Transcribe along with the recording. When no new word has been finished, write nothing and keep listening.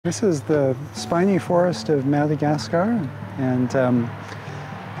This is the spiny forest of Madagascar, and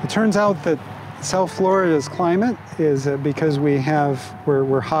it turns out that South Florida's climate is because we're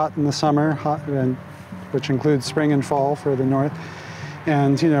hot in the summer, which includes spring and fall for the north,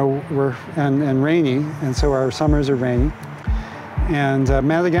 and and rainy, and so our summers are rainy. And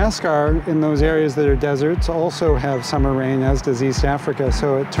Madagascar, in those areas that are deserts, also have summer rain, as does East Africa.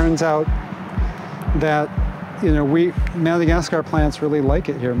 So it turns out that Madagascar plants really like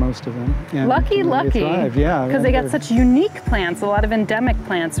it here, most of them. And lucky. Thrive. Yeah. Because they got such unique plants, a lot of endemic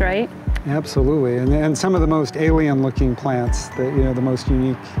plants, right? Absolutely, and some of the most alien-looking plants, the most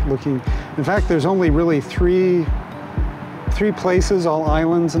unique looking. In fact, there's only really three places, all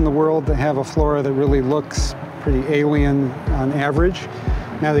islands in the world, that have a flora that really looks pretty alien on average.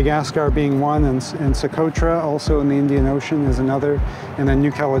 Madagascar being one, and Socotra, also in the Indian Ocean, is another, and then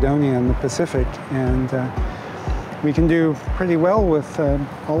New Caledonia in the Pacific. And we can do pretty well with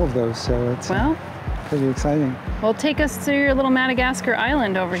all of those, so it's pretty exciting. Well, take us to your little Madagascar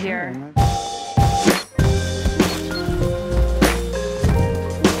island over here.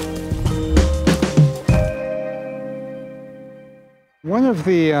 One of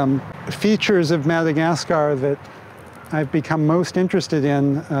the features of Madagascar that I've become most interested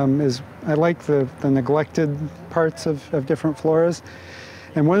in is I like the neglected parts of different floras.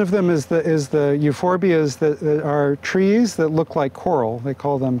 And one of them is the Euphorbias that are trees that look like coral. They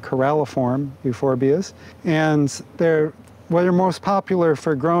call them coraliform Euphorbias. And what are most popular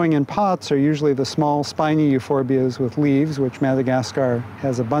for growing in pots are usually the small spiny Euphorbias with leaves, which Madagascar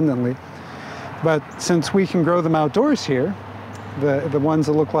has abundantly. But since we can grow them outdoors here, the ones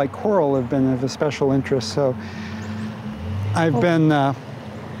that look like coral have been of a special interest. So I've been...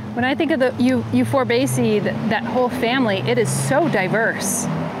 When I think of the Euphorbiaceae, that whole family, it is so diverse.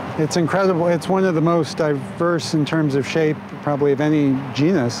 It's incredible. It's one of the most diverse in terms of shape, probably of any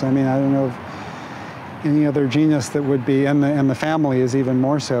genus. I mean, I don't know of any other genus that would be, and the family is even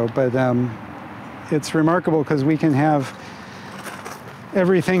more so. But it's remarkable because we can have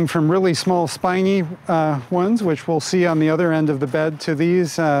everything from really small spiny ones, which we'll see on the other end of the bed, to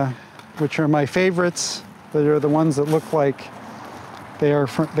these, which are my favorites, that are the ones that look like they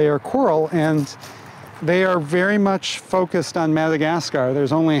are coral, and they are very much focused on Madagascar.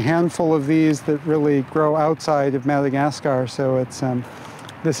 There's only a handful of these that really grow outside of Madagascar. So it's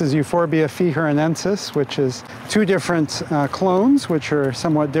this is Euphorbia feherenensis, which is two different clones, which are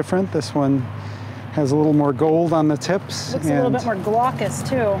somewhat different. This one has a little more gold on the tips. Looks a little bit more glaucous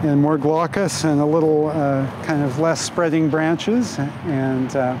too. And more glaucous, and a little kind of less spreading branches.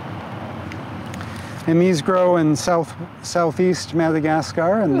 And these grow in southeast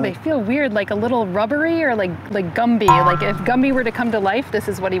Madagascar. And they feel weird, like a little rubbery, or like Gumby. Like if Gumby were to come to life, this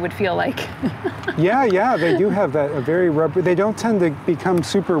is what he would feel like. yeah, they do have that, a very rubbery. They don't tend to become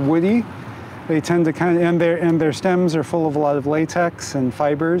super woody. They tend to and their stems are full of a lot of latex and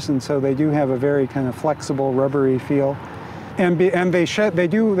fibers, and so they do have a very kind of flexible, rubbery feel. And they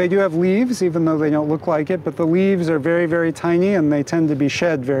do have leaves, even though they don't look like it. But the leaves are very, very tiny, and they tend to be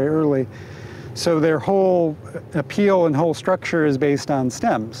shed very early. So their whole appeal and whole structure is based on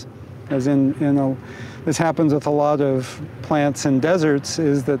stems. As in, this happens with a lot of plants in deserts,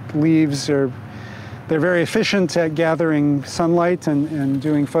 is that leaves they're very efficient at gathering sunlight and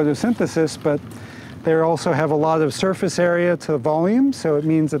doing photosynthesis, but they also have a lot of surface area to volume, so it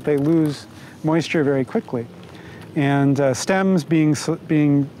means that they lose moisture very quickly. And stems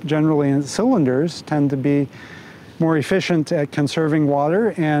being generally in cylinders tend to be more efficient at conserving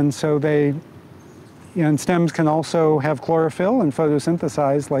water, and so and stems can also have chlorophyll and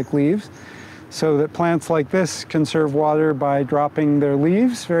photosynthesize like leaves, so that plants like this conserve water by dropping their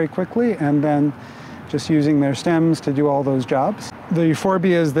leaves very quickly and then just using their stems to do all those jobs. The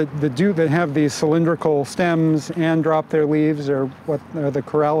Euphorbias that have these cylindrical stems and drop their leaves are what are the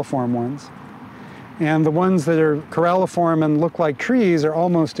coraliform ones. And the ones that are coraliform and look like trees are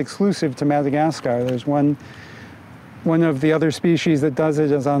almost exclusive to Madagascar. There's one of the other species that does it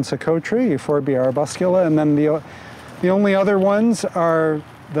is on Socotra, Euphorbia arbuscula, and then the only other ones are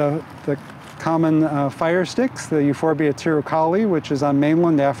the common fire sticks, the Euphorbia tirukali, which is on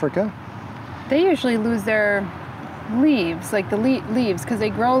mainland Africa. They usually lose their leaves, like the leaves, because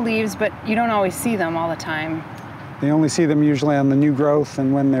they grow leaves, but you don't always see them all the time. They only see them usually on the new growth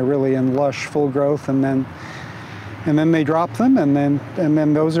and when they're really in lush, full growth, and then they drop them, and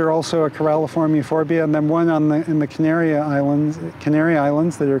then those are also a coraliform Euphorbia, and then one in the Canary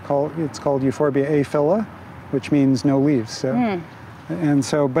Islands that are called Euphorbia aphylla, which means no leaves.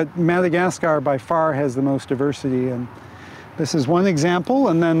 So, but Madagascar by far has the most diversity, and this is one example,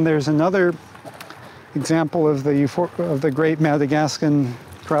 and then there's another example of the great Madagascan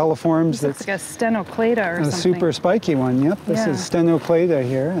coraliforms. This looks like a stenoclada or a something. super spiky one. Yep, this is stenoclada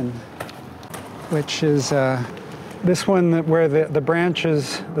here, and which is this one where the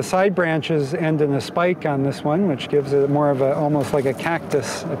branches, the side branches end in a spike on this one, which gives it more of a almost like a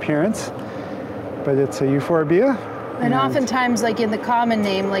cactus appearance. But it's a euphorbia. And oftentimes, like in the common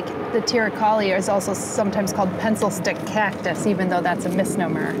name, like the Tiracalia is also sometimes called pencil stick cactus, even though that's a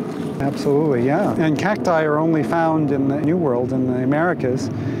misnomer. Absolutely, yeah. And cacti are only found in the New World, in the Americas.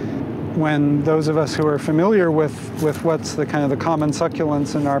 When those of us who are familiar with what's the kind of the common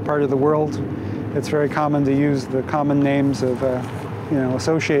succulents in our part of the world, it's very common to use the common names of, you know,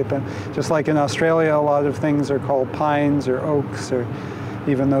 associate them. Just like in Australia, a lot of things are called pines or oaks, or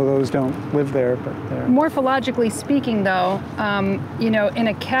even though those don't live there, but they're... Morphologically speaking, though, you know, in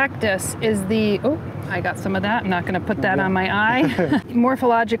a cactus is the... Oh, I got some of that. I'm not going to put that on my eye.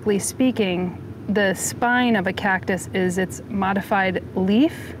 Morphologically speaking, the spine of a cactus is its modified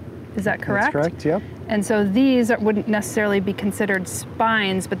leaf. Is that correct? That's correct, yep. And so these wouldn't necessarily be considered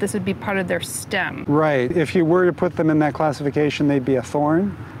spines, but this would be part of their stem. Right. If you were to put them in that classification, they'd be a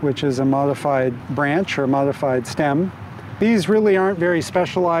thorn, which is a modified branch or modified stem. These really aren't very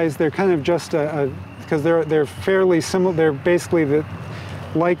specialized. They're kind of just because they're fairly similar. They're basically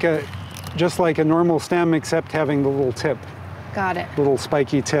just like a normal stem, except having the little tip. Got it. Little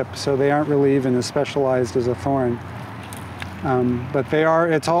spiky tip. So they aren't really even as specialized as a thorn. But they are.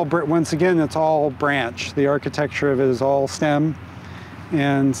 It's all, once again, it's all branch. The architecture of it is all stem,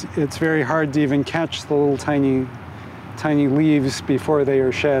 and it's very hard to even catch the little tiny leaves before they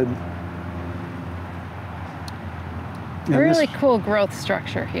are shed. Really cool growth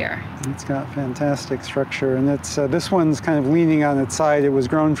structure here. It's got fantastic structure, and it's this one's kind of leaning on its side. It was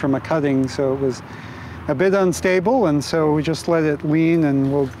grown from a cutting, so it was a bit unstable, and so we just let it lean, and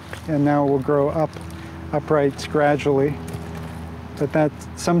now we'll grow upright gradually. But that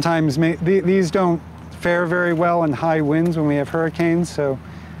sometimes these don't fare very well in high winds when we have hurricanes, so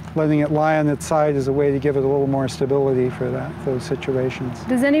letting it lie on its side is a way to give it a little more stability for those situations.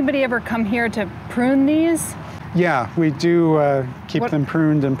 Does anybody ever come here to prune these? Yeah, we do keep them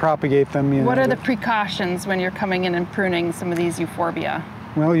pruned and propagate them. You what know, are the precautions when you're coming in and pruning some of these euphorbia?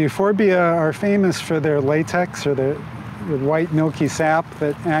 Well, euphorbia are famous for their latex, or their white milky sap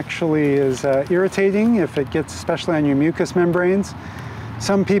that actually is irritating if it gets, especially on your mucous membranes.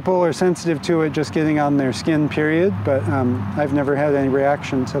 Some people are sensitive to it just getting on their skin, period, but I've never had any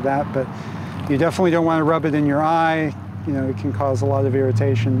reaction to that. But you definitely don't want to rub it in your eye. You know, it can cause a lot of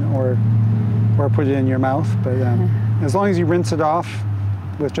irritation, or put it in your mouth. But as long as you rinse it off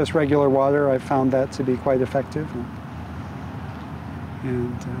with just regular water, I've found that to be quite effective.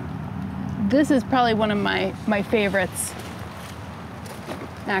 And this is probably one of my favorites,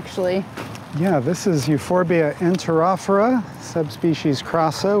 actually. Yeah, this is Euphorbia enterophora, subspecies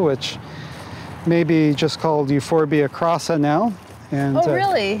crassa, which may be just called Euphorbia crassa now. And, oh,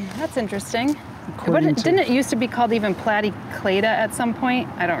 really? That's interesting. Didn't it used to be called even platyclada at some point?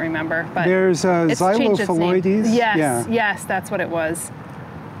 I don't remember. But there's xylophalloides. Yes, yes, that's what it was.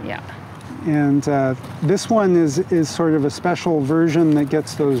 Yeah. And this one is sort of a special version that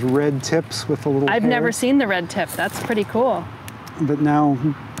gets those red tips with the little I've hairs. never seen the red tip. That's pretty cool. But now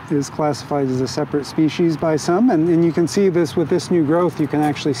is classified as a separate species by some. And you can see this with this new growth, you can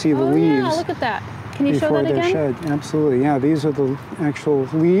actually see the leaves. Yeah, look at that. Can you show before that they're again? shed. Absolutely, yeah. These are the actual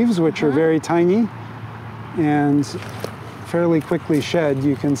leaves, which are very tiny and fairly quickly shed.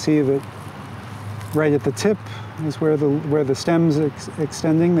 You can see that right at the tip is where the stem's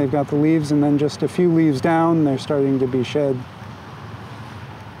extending. They've got the leaves, and then just a few leaves down, they're starting to be shed.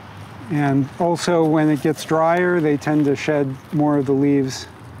 And also, when it gets drier, they tend to shed more of the leaves.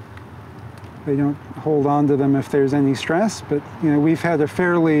 They don't hold on to them if there's any stress, but you know, we've had a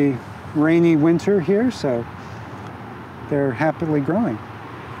fairly rainy winter here, so they're happily growing.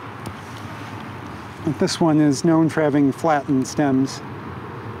 But this one is known for having flattened stems,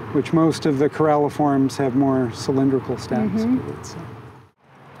 which most of the coraliforms have more cylindrical stems.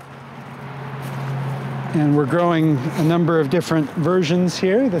 And we're growing a number of different versions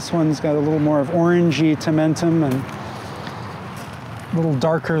here. This one's got a little more of orangey tomentum and a little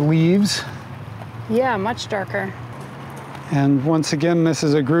darker leaves. Yeah, much darker. And once again, this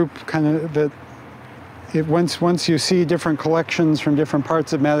is a group kind of that once you see different collections from different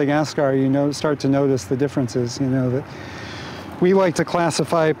parts of Madagascar, you start to notice the differences. You know that we like to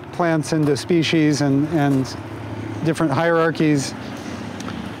classify plants into species and different hierarchies,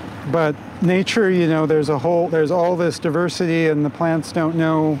 but nature, you know, there's all this diversity, and the plants don't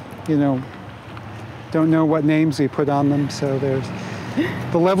know what names we put on them. So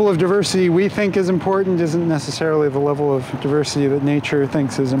the level of diversity we think is important isn't necessarily the level of diversity that nature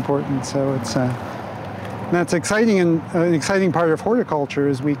thinks is important. So it's that's exciting, and an exciting part of horticulture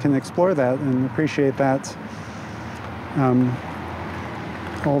is we can explore that and appreciate that.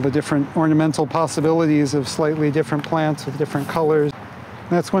 All the different ornamental possibilities of slightly different plants with different colors.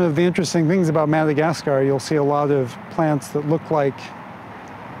 That's one of the interesting things about Madagascar. You'll see a lot of plants that look like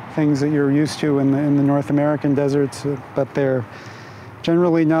things that you're used to in the North American deserts, but they're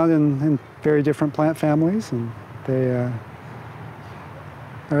generally not in very different plant families, and they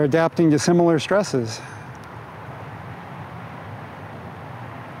are adapting to similar stresses.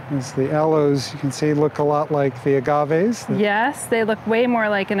 As the aloes, you can see, look a lot like the agaves. Yes, they look way more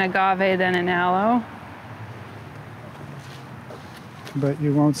like an agave than an aloe. But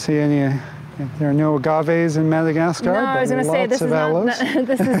you won't see any, there are no agaves in Madagascar, No, I was but going to say, lots of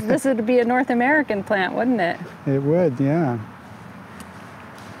aloes. this would be a North American plant, wouldn't it? It would, yeah.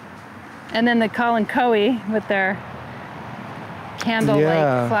 And then the kalanchoe with their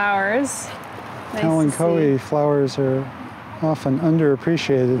candle-like flowers. Nice Kalanchoe flowers are often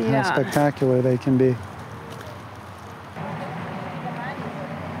underappreciated, Yeah. how spectacular they can be.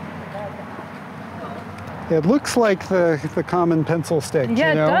 It looks like the common pencil stick, Yeah,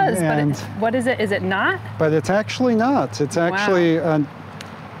 you know? it does, and, but what is it? Is it not? but it's actually not. It's actually a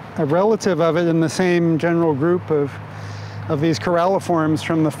relative of it in the same general group of these coraliforms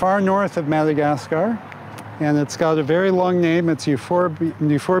from the far north of Madagascar. And it's got a very long name. It's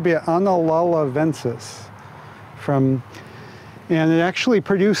Euphorbia analalavensis. And it actually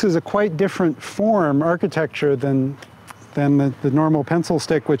produces a quite different form, architecture, than the normal pencil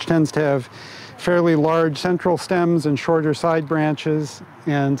stick, which tends to have fairly large central stems and shorter side branches.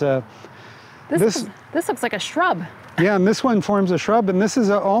 And This looks like a shrub. yeah, and this one forms a shrub, and this is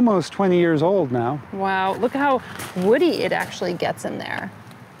almost 20 years old now. Wow, look how woody it actually gets in there.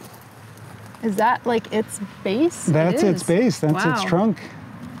 Is that like its base? That's its base, that's its Wow. trunk.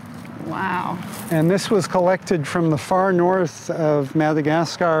 Wow. And this was collected from the far north of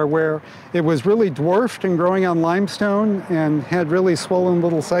Madagascar, where it was really dwarfed and growing on limestone and had really swollen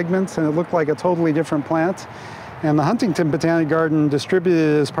little segments, and it looked like a totally different plant. And the Huntington Botanic Garden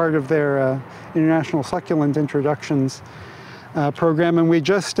distributed it as part of their International Succulent Introductions program, and we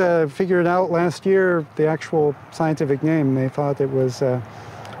just figured out last year the actual scientific name. They thought it was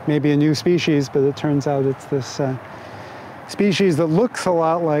maybe a new species, but it turns out it's this species that looks a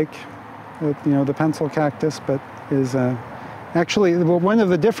lot like the pencil cactus, but is actually, well, one of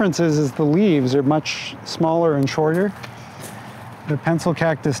the differences is the leaves are much smaller and shorter. The pencil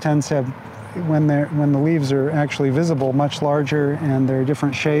cactus tends to have, when the leaves are actually visible, much larger, and they're a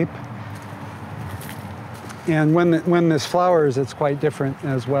different shape. And when this flowers, it's quite different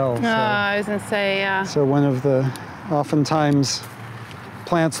as well. So, I was gonna say, yeah. so one of the, oftentimes,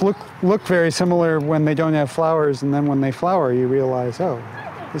 plants look very similar when they don't have flowers, and then when they flower, you realize, oh,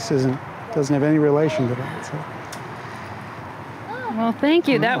 this doesn't have any relation to that. So. Well, thank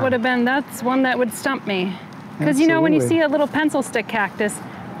you. That's one that would stump me. Because you know, when you see a little pencil stick cactus,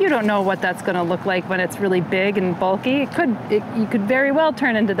 you don't know what that's going to look like when it's really big and bulky. You could very well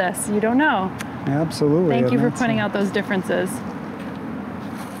turn into this. You don't know. Absolutely. Thank you for pointing out those differences.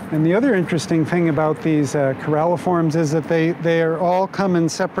 And the other interesting thing about these coraliforms is that they are all come in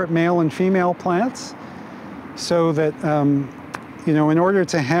separate male and female plants, so that in order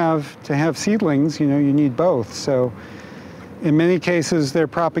to have seedlings, you need both. So in many cases, they're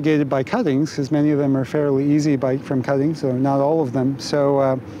propagated by cuttings, because many of them are fairly easy from cutting, so not all of them.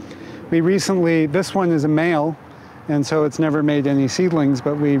 So this one is a male, and so it's never made any seedlings,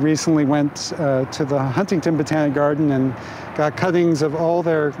 but we recently went to the Huntington Botanic Garden and got cuttings of all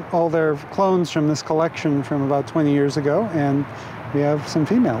their clones from this collection from about 20 years ago, and we have some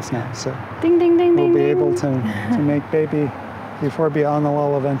females now. So ding, ding, ding, we'll ding, be ding. able to make baby Euphorbia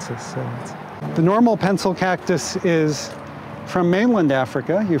analalavensis. So the normal pencil cactus is from mainland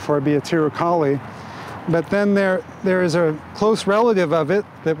Africa, Euphorbia tyrocoli, but then there is a close relative of it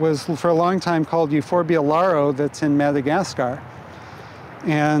that was for a long time called Euphorbia laro that's in Madagascar,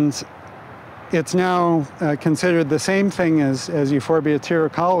 and it's now considered the same thing as Euphorbia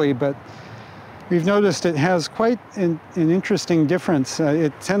tyrocoli, but we've noticed it has quite an interesting difference.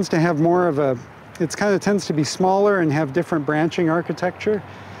 It tends to have more of it kind of tends to be smaller and have different branching architecture.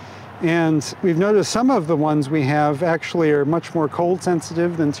 And we've noticed some of the ones we have actually are much more cold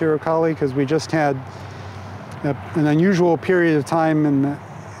sensitive than tyrocoli, because we just had an unusual period of time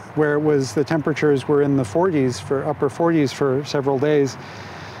where the temperatures were in the 40s, upper 40s for several days,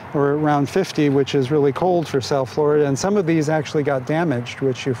 or around 50, which is really cold for South Florida. And some of these actually got damaged,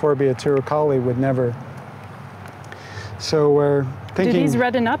 which Euphorbia tyrocoli would never. So we're thinking. Do these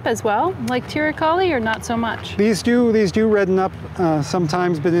redden up as well, like Tiricoli, or not so much? These do redden up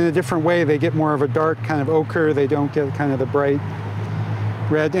sometimes, but in a different way. They get more of a dark kind of ochre. They don't get kind of the bright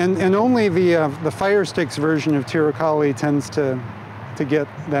red. And only the fire sticks version of Tiricoli tends to get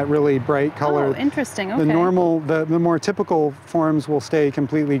that really bright color. Oh, interesting. Okay. The normal, the more typical forms will stay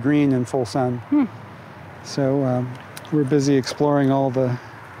completely green in full sun. So we're busy exploring all the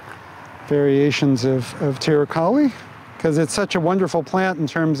variations of Tiricoli, because it's such a wonderful plant in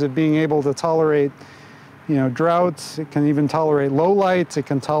terms of being able to tolerate, you know, droughts. It can even tolerate low light. It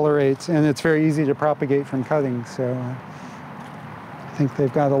can tolerate, and it's very easy to propagate from cuttings. So I think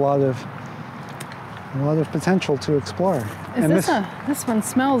they've got a lot of potential to explore. This one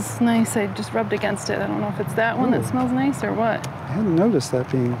smells nice. I just rubbed against it. I don't know if it's that one that smells nice or what. I hadn't noticed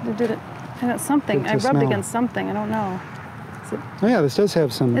that being. Did it? And it's something. I rubbed against something. I don't know. Oh yeah, this does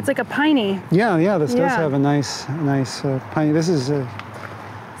have some. It's like a piney. Yeah, this does have a nice piney. This is a.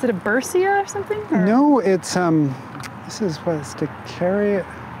 Is it a Bercia or something? Or? No, it's this is what it's Decaria.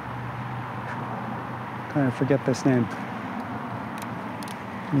 Kind of forget this name.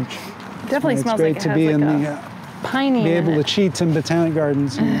 Definitely smells like it has like a piney. Be able to cheat in botanic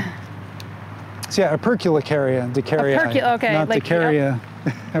gardens. So yeah, Opercularia, Decaria. Okay, not like Decaria.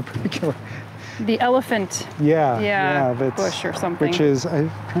 Opercula. The elephant. Yeah, bush or something. Which is, I'm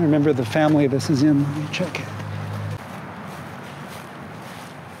trying to remember the family this is in. Let me check it.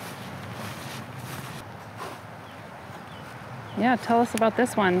 Yeah, tell us about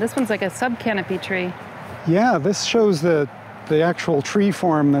this one. This one's like a subcanopy tree. Yeah, this shows the actual tree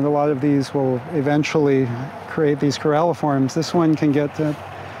form that a lot of these will eventually create, these coraliforms. This one can get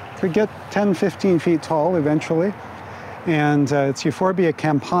could get 10, 15 feet tall eventually. And it's Euphorbia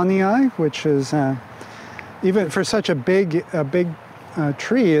campanii, which is, even for such a big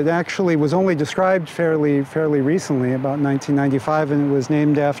tree, it actually was only described fairly recently, about 1995, and it was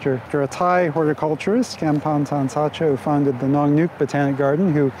named after a Thai horticulturist, Kampan Tansacho, who founded the Nong Nuc Botanic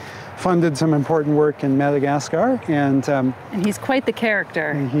Garden, who funded some important work in Madagascar. And he's quite the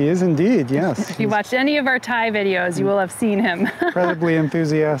character. He is indeed, yes. If you watched any of our Thai videos, you will have seen him. Incredibly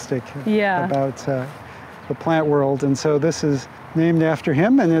enthusiastic about the plant world, and so this is named after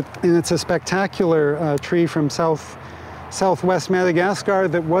him, and it's a spectacular tree from southwest Madagascar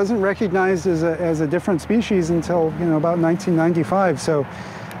that wasn't recognized as a different species until about 1995. So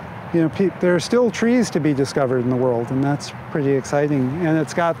there are still trees to be discovered in the world, and that's pretty exciting. And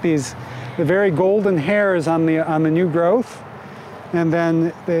it's got the very golden hairs on the new growth, and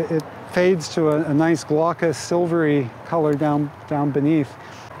then it fades to a nice glaucous silvery color down beneath.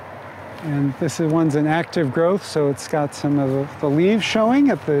 And this one's an active growth, so it's got some of the leaves showing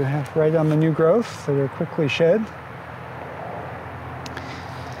right on the new growth that are quickly shed.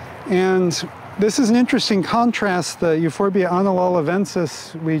 And this is an interesting contrast. The Euphorbia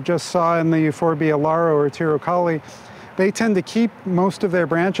analalavensis we just saw in the Euphorbia laro or Tiricoli, they tend to keep most of their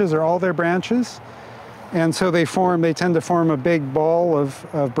branches or all their branches. And so they tend to form a big ball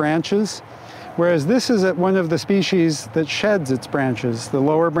of branches. Whereas this is one of the species that sheds its branches, the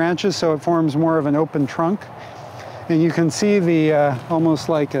lower branches, so it forms more of an open trunk. And you can see almost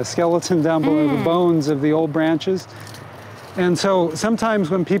like a skeleton down below the bones of the old branches. And so sometimes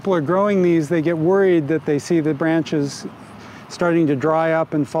when people are growing these, they get worried that they see the branches starting to dry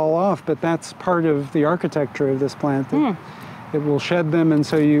up and fall off, but that's part of the architecture of this plant. It will shed them, and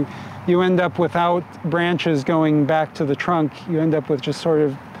so you end up without branches going back to the trunk. You end up with just sort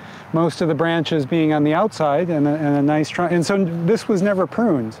of most of the branches being on the outside and a nice trunk. And so this was never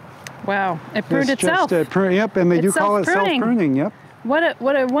pruned. Wow, it pruned itself. Yep, and they do call it self-pruning, yep. What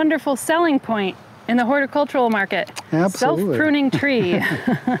a wonderful selling point in the horticultural market. Absolutely. Self-pruning tree.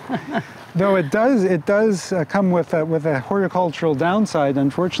 Though it does come with a horticultural downside,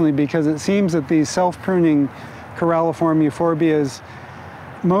 unfortunately, because it seems that these self-pruning coraliform euphorbias,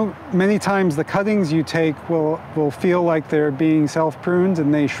 many times the cuttings you take will feel like they're being self-pruned,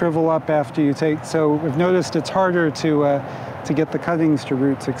 and they shrivel up after you take. So we've noticed it's harder to get the cuttings to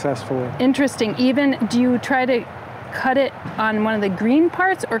root successfully. Interesting. Do you try to cut it on one of the green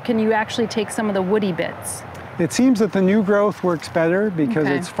parts, or can you actually take some of the woody bits? It seems that the new growth works better because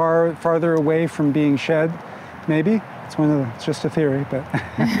it's farther away from being shed, maybe. It's just a theory, but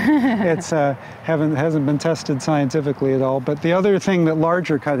it's hasn't been tested scientifically at all. But the other thing, that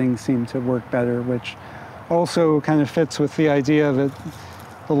larger cuttings seem to work better, which also kind of fits with the idea that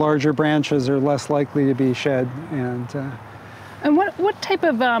the larger branches are less likely to be shed. And what type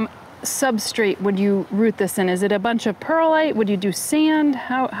of substrate would you root this in? Is it a bunch of perlite? Would you do sand?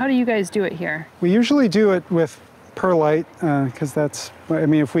 How do you guys do it here? We usually do it with perlite because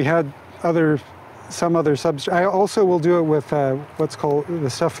if we had other some other substrate. I also will do it with what's called the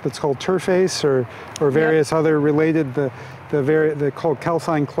stuff that's called turface or various other related they're called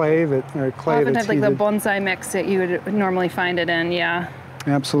calcine clay or clay. Oftentimes like the bonsai mix that you would normally find it in, yeah.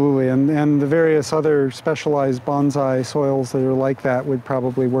 Absolutely, and the various other specialized bonsai soils that are like that would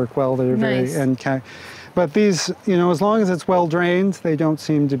probably work well. That are nice. But these, you know, as long as it's well drained, they don't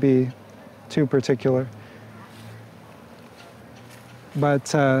seem to be too particular. But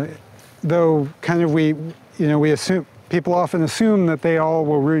though kind of we assume, people often assume that they all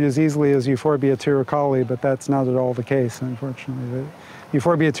will root as easily as Euphorbia tyrocali, but that's not at all the case, unfortunately.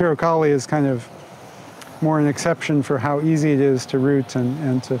 Euphorbia tyrocali is kind of more an exception for how easy it is to root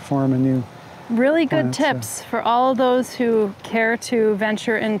and to form a new really good plant, tips for all those who care to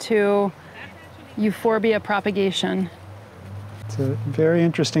venture into Euphorbia propagation. It's a very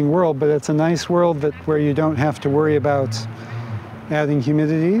interesting world, but it's a nice world where you don't have to worry about adding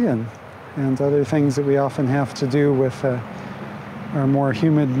humidity and other things that we often have to do with our more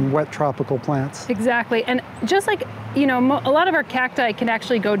humid and wet tropical plants. Exactly, and just like, you know, a lot of our cacti can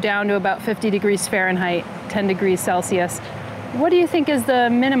actually go down to about 50 degrees Fahrenheit, 10 degrees Celsius. What do you think is the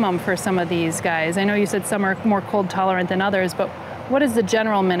minimum for some of these guys? I know you said some are more cold tolerant than others, but what is the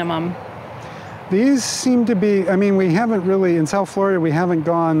general minimum? These seem to be, I mean, we haven't really, in South Florida, we haven't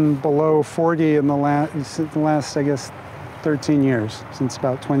gone below 40 in the last, I guess, 13 years, since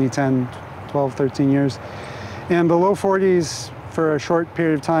about 2010, 12, 13 years. And the low 40s for a short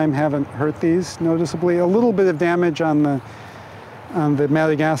period of time haven't hurt these noticeably. A little bit of damage on the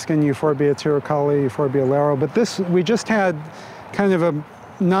Madagascan Euphorbia tyrocali, Euphorbia laro, but this, we just had kind of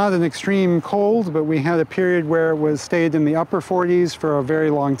not an extreme cold, but we had a period where it stayed in the upper 40s for a very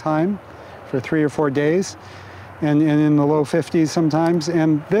long time, for 3 or 4 days, and in the low 50s sometimes.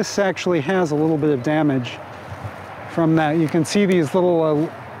 And this actually has a little bit of damage from that. You can see these little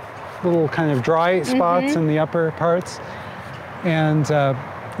kind of dry spots in the upper parts, and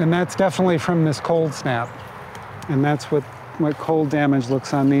that's definitely from this cold snap, and that's what cold damage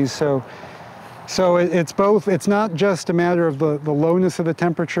looks on these. So it's both. It's not just a matter of the lowness of the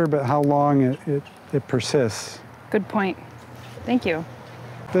temperature, but how long it persists. Good point. Thank you.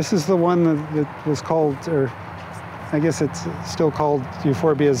 This is the one that was called, or I guess it's still called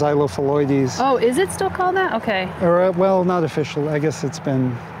Euphorbia xylophalloides. Oh, is it still called that? Okay. Or, well, not official. I guess it's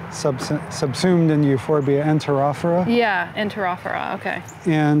been subsumed in Euphorbia enterophora. Yeah, enterophora. Okay.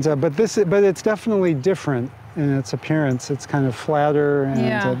 And but it's definitely different in its appearance. It's kind of flatter,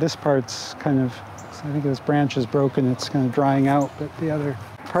 and this part's kind of, I think this branch is broken. It's kind of drying out, but the other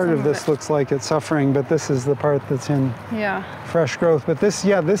part of this looks like it's suffering. But this is the part that's in fresh growth. But this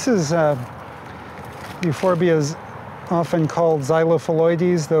is Euphorbia is often called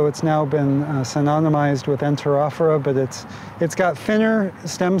xylophalloides, though it's now been synonymized with enterophora. But it's got thinner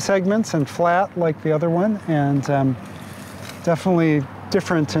stem segments and flat like the other one, and definitely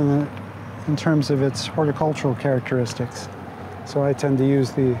different in terms of its horticultural characteristics. So I tend to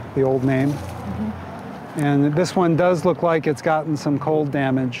use the old name. And this one does look like it's gotten some cold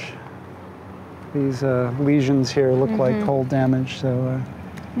damage. These lesions here look like cold damage. So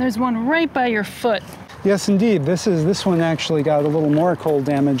there's one right by your foot. Yes, indeed. This one actually got a little more cold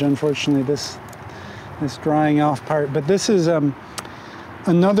damage, unfortunately, this drying off part. But this is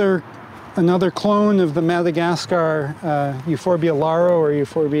another clone of the Madagascar Euphorbia laro or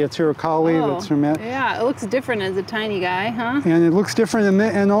Euphorbia tyrocali. Oh, that's from it. Yeah, it looks different as a tiny guy, huh? And it looks different,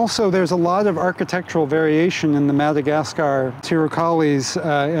 and also there's a lot of architectural variation in the Madagascar tyrocalis,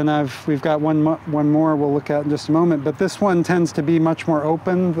 and we've got one more we'll look at in just a moment. But this one tends to be much more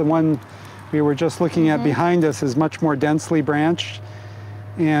open. The one we were just looking at behind us is much more densely branched.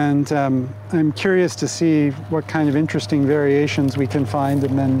 And I'm curious to see what kind of interesting variations we can find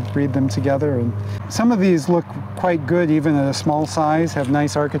and then breed them together. And some of these look quite good even at a small size, have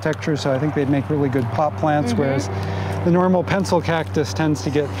nice architecture, so I think they'd make really good pot plants, whereas the normal pencil cactus tends to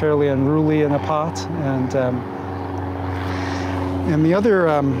get fairly unruly in a pot. And the other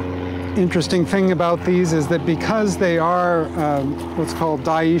interesting thing about these is that because they are what's called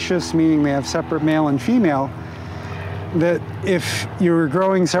dioecious, meaning they have separate male and female, that if you're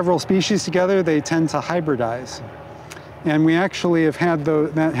growing several species together, they tend to hybridize. And we actually have had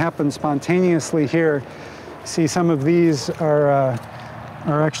that happen spontaneously here. See, some of these are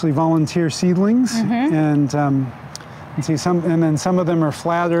actually volunteer seedlings, and see and then some of them are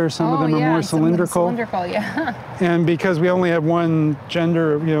flatter, some of them are more cylindrical. And because we only have one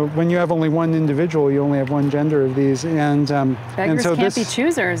gender, you know, when you have only one individual, you only have one gender of these, and so can't be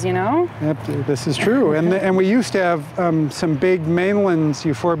choosers, you know. Yep, this is true. And we used to have some big mainland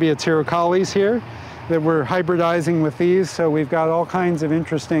Euphorbia tyrocalis here that were hybridizing with these. So we've got all kinds of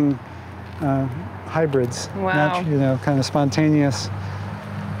interesting hybrids. Wow. You know, kind of spontaneous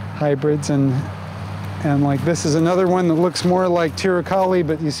hybrids. And like this is another one that looks more like Tiricale,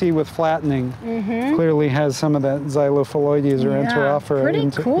 but you see with flattening. Clearly has some of that xylophalloides or enterophora.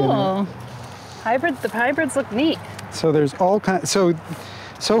 Pretty cool. You know. The hybrids look neat. So there's all kinds.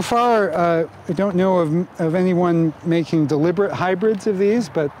 So far, I don't know of anyone making deliberate hybrids of these,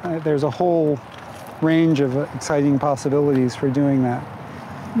 but there's a whole range of exciting possibilities for doing that.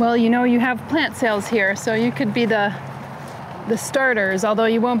 Well, you know, you have plant sales here, so you could be the starters, although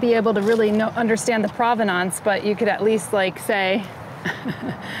you won't be able to really understand the provenance, but you could at least like say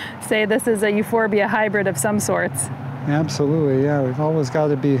this is a Euphorbia hybrid of some sorts. Absolutely, yeah. We've always got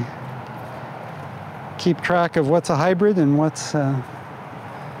to keep track of what's a hybrid and what's a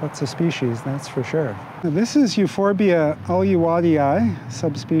species, that's for sure. Now, this is Euphorbia aluwadii,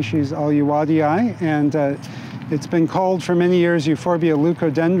 subspecies aluwadii, and it's been called for many years Euphorbia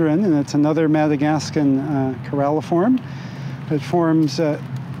leucodendron, and it's another Madagascan coraliform. It forms a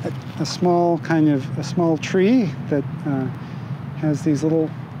small tree that has these little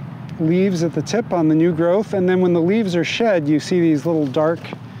leaves at the tip on the new growth, and then when the leaves are shed, you see these little dark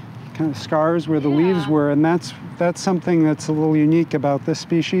kind of scars where the leaves were, and that's something that's a little unique about this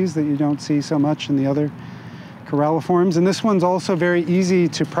species that you don't see so much in the other coraliforms. And this one's also very easy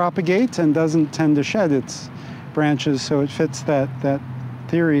to propagate and doesn't tend to shed its branches, so it fits that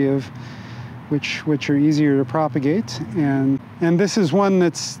theory of which are easier to propagate. And this is one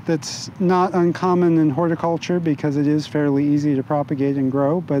that's not uncommon in horticulture because it is fairly easy to propagate and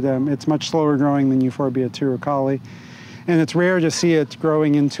grow, but it's much slower growing than Euphorbia tiricale. And it's rare to see it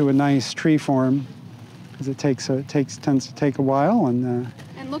growing into a nice tree form, because it tends to take a while. And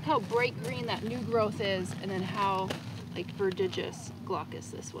look how bright green that new growth is, and then how like verdigris glaucous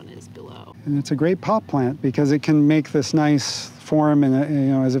this one is below. And it's a great pot plant because it can make this nice form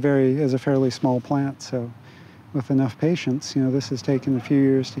as a fairly small plant. So with enough patience, this has taken a few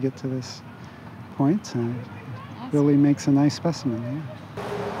years to get to this point. It really makes a nice specimen. Yeah.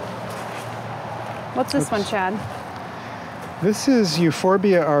 What's this one, Chad? This is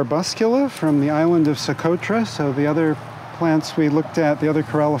Euphorbia arbuscula from the island of Socotra. So the other plants we looked at, the other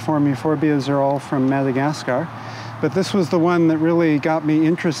coraliform Euphorbias, are all from Madagascar. But this was the one that really got me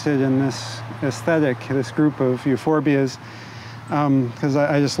interested in this aesthetic, this group of Euphorbias, because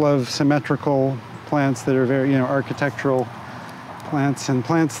I just love symmetrical plants that are very, architectural plants, and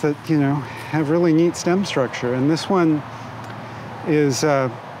plants that, have really neat stem structure. And this one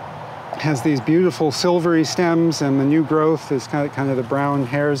has these beautiful silvery stems, and the new growth is kind of the brown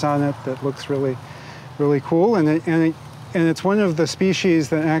hairs on it that looks really, really cool. And it's one of the species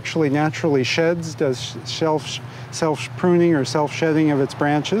that actually naturally sheds, does self-pruning or self-shedding of its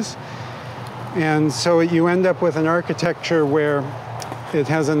branches. And so you end up with an architecture where it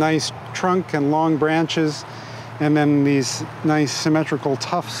has a nice trunk and long branches, and then these nice symmetrical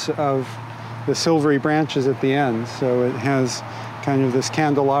tufts of the silvery branches at the end. So it has kind of this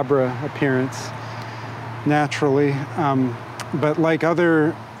candelabra appearance naturally. But like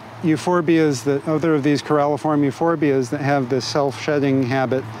other Euphorbias, other of these coraliform Euphorbias that have this self-shedding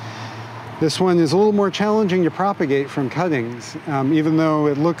habit, this one is a little more challenging to propagate from cuttings, even though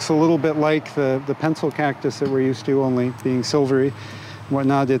it looks a little bit like the pencil cactus that we're used to, only being silvery and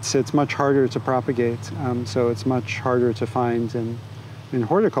whatnot. It's much harder to propagate, so it's much harder to find in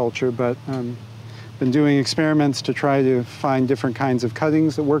horticulture, but been doing experiments to try to find different kinds of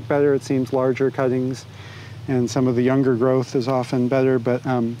cuttings that work better. It seems larger cuttings and some of the younger growth is often better, but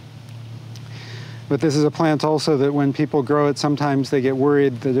this is a plant also that when people grow it, sometimes they get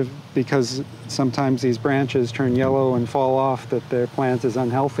worried that because sometimes these branches turn yellow and fall off, that their plant is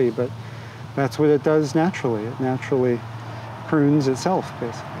unhealthy, but that's what it does naturally. It naturally prunes itself,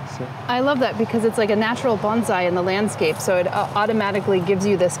 basically. So. I love that because it's like a natural bonsai in the landscape, so it automatically gives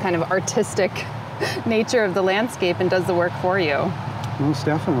you this kind of artistic nature of the landscape and does the work for you. Most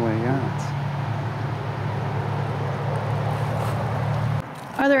definitely, yeah.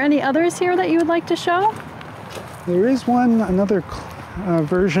 Are there any others here that you would like to show? There is another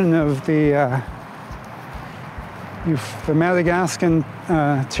version of the Madagascan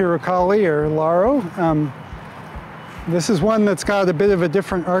Tiricale or Laro. This is one that's got a bit of a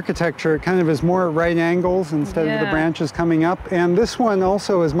different architecture. It kind of is more at right angles instead of the branches coming up. And this one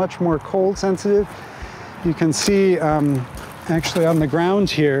also is much more cold sensitive. You can see actually on the ground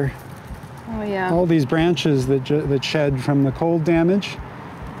here, all these branches that shed from the cold damage.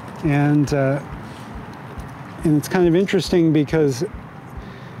 And it's kind of interesting because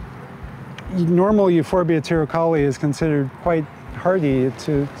normal Euphorbia tiricale is considered quite hardy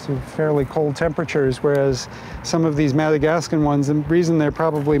to fairly cold temperatures, whereas some of these Madagascan ones, the reason they're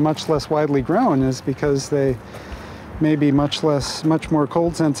probably much less widely grown is because they may be much more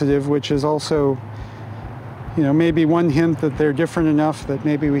cold sensitive, which is also, you know, maybe one hint that they're different enough that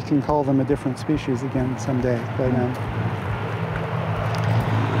maybe we can call them a different species again someday. But,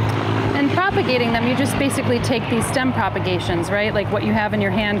 and propagating them, you just basically take these stem propagations, right? Like what you have in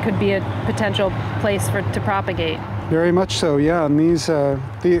your hand could be a potential place to propagate. Very much so, yeah. And these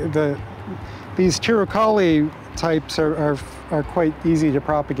these Tirocali types are quite easy to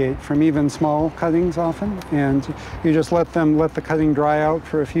propagate from even small cuttings often, and you just let the cutting dry out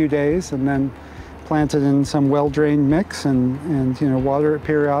for a few days and then plant it in some well-drained mix and you know, water it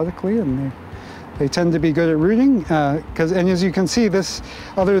periodically, and they tend to be good at rooting. And as you can see, this,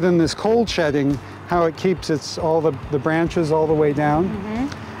 other than this cold shedding, how it keeps all the branches all the way down.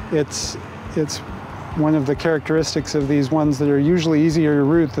 Mm-hmm. It's one of the characteristics of these ones that are usually easier to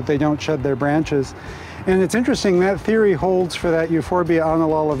root, that they don't shed their branches. And it's interesting, that theory holds for that Euphorbia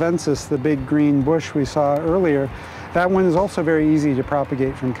annullalavensis, the big green bush we saw earlier. That one is also very easy to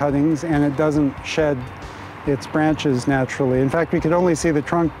propagate from cuttings, and it doesn't shed its branches naturally. In fact, we could only see the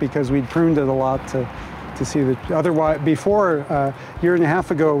trunk because we'd pruned it a lot to see the, otherwise, before a year and a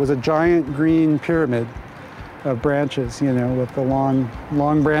half ago, it was a giant green pyramid of branches, you know, with the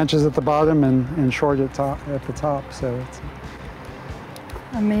long branches at the bottom and short at the top. So it's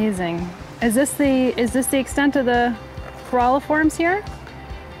amazing. Is this the extent of the coraliforms here?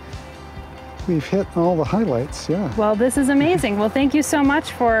 We've hit all the highlights, yeah. Well, this is amazing. Well, thank you so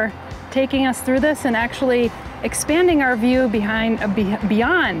much for taking us through this and actually expanding our view beyond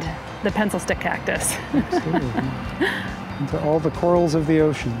the pencil stick cactus. Absolutely. Into all the corals of the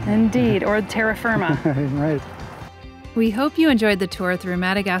ocean. Indeed, or terra firma. Right. We hope you enjoyed the tour through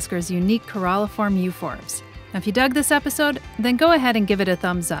Madagascar's unique coraliform euphorbs. Now, if you dug this episode, then go ahead and give it a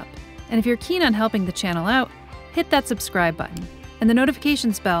thumbs up. And if you're keen on helping the channel out, hit that subscribe button, and the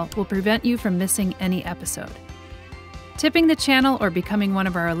notifications bell will prevent you from missing any episode. Tipping the channel or becoming one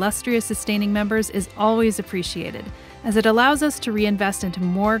of our illustrious sustaining members is always appreciated, as it allows us to reinvest into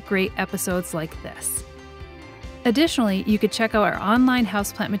more great episodes like this. Additionally, you could check out our online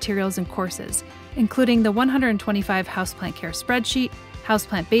houseplant materials and courses, including the 125 houseplant care spreadsheet,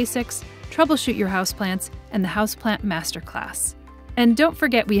 houseplant basics, troubleshoot your houseplants, and the Houseplant Masterclass. And don't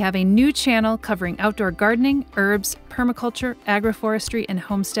forget, we have a new channel covering outdoor gardening, herbs, permaculture, agroforestry, and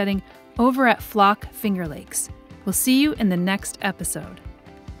homesteading over at Flock Finger Lakes. We'll see you in the next episode.